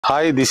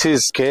Hi, this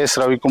is K.S.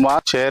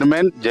 Ravikumar,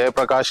 Chairman,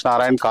 Jayaprakash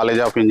Narayan College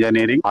of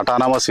Engineering,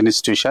 Autonomous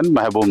Institution,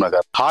 Mahbubnagar.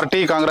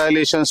 Hearty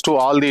congratulations to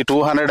all the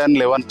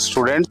 211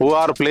 students who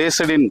are placed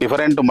in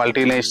different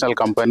multinational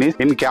companies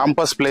in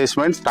campus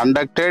placements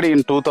conducted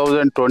in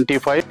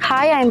 2025.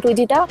 Hi, I am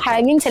Pujita. I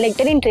have been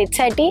selected in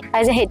TRIT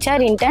as a HR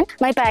intern.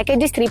 My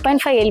package is 3.5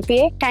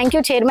 LPA. Thank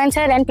you, Chairman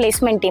Sir and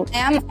placement team.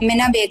 I am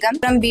Mina Begum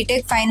from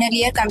B.Tech final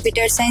year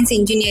Computer Science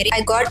Engineering. I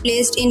got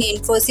placed in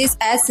Infosys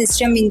as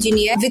System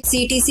Engineer with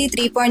CTC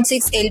 3.6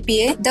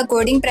 LPA. The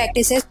coding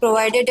practices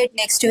provided at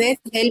NextWave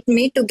helped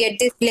me to get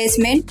this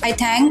placement. I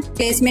thank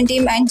placement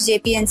team and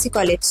JPNCE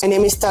College. My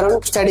name is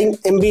Tarun, studying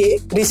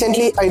MBA.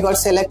 Recently, I got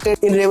selected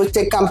in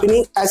Tech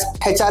company as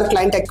HR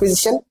client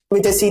acquisition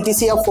with a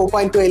CTC of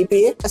 4.2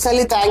 LPA.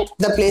 Personally thank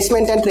the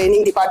placement and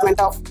training department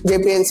of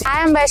JPNCE.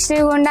 I am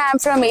Vaishnavi Gunda. I am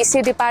from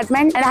EC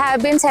department and I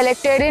have been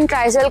selected in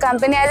Trisol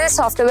company as a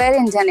software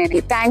engineer.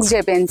 Thanks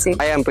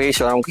JPNCE. I am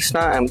Aramghar.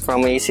 I am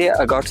from EC.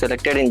 I got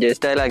selected in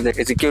JSTyle as the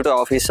executive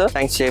officer.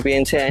 Thanks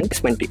JPNCE and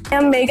placement team. I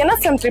am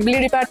Meghana from EE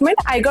department.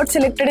 I got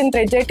selected in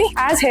TRIT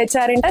as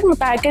HR intern. My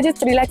package is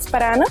 3 lakhs per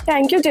annum.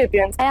 Thank you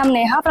JPNCE. I am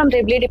Neha from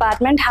EE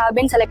department. Have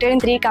been selected in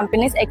 3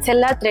 companies: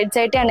 XLR,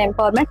 TRIT and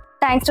Empowerment.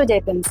 Thanks to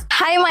JPNCE.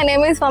 Hi, my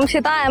name is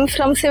Vamshita. I am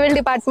from Civil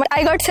Department.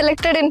 I got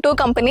selected in 2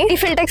 companies.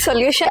 Tech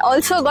Solution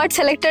also got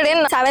selected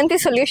in 70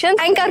 Solutions.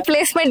 Thank our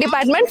placement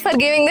department for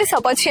giving this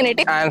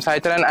opportunity. I am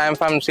Saitharan. I am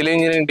from Civil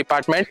Engineering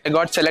Department. I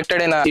got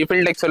selected in a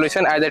Tech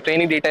Solution as a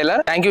trainee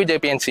detailer. Thank you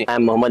JPNCE. I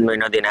am Mohammed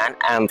Moinuddin.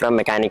 I am from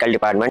Mechanical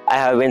Department. I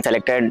have been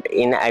selected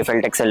in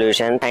Tech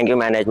Solution. Thank you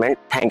management.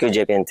 Thank you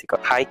JPNCE.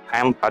 Hi, I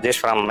am Rajesh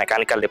from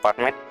Mechanical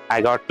Department.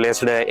 I got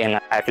placed in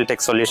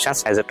Tech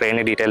Solutions as a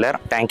trainee detailer.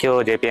 Thank you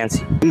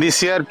JPNCE.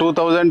 This year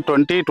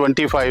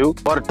 2020-25,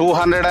 for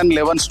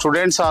 211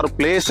 students are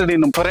placed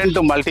in different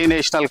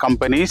multinational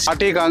companies.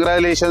 Hearty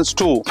congratulations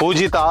to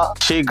Pujita.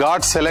 She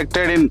got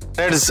selected in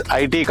TED's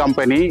IT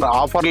company. The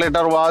offer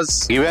letter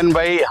was given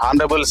by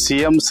Honorable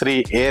CM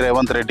Sri A.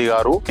 Revanth Reddy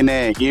Garu in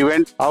an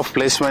event of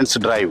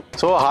placements drive.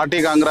 So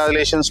hearty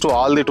congratulations to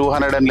all the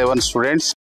 211 students.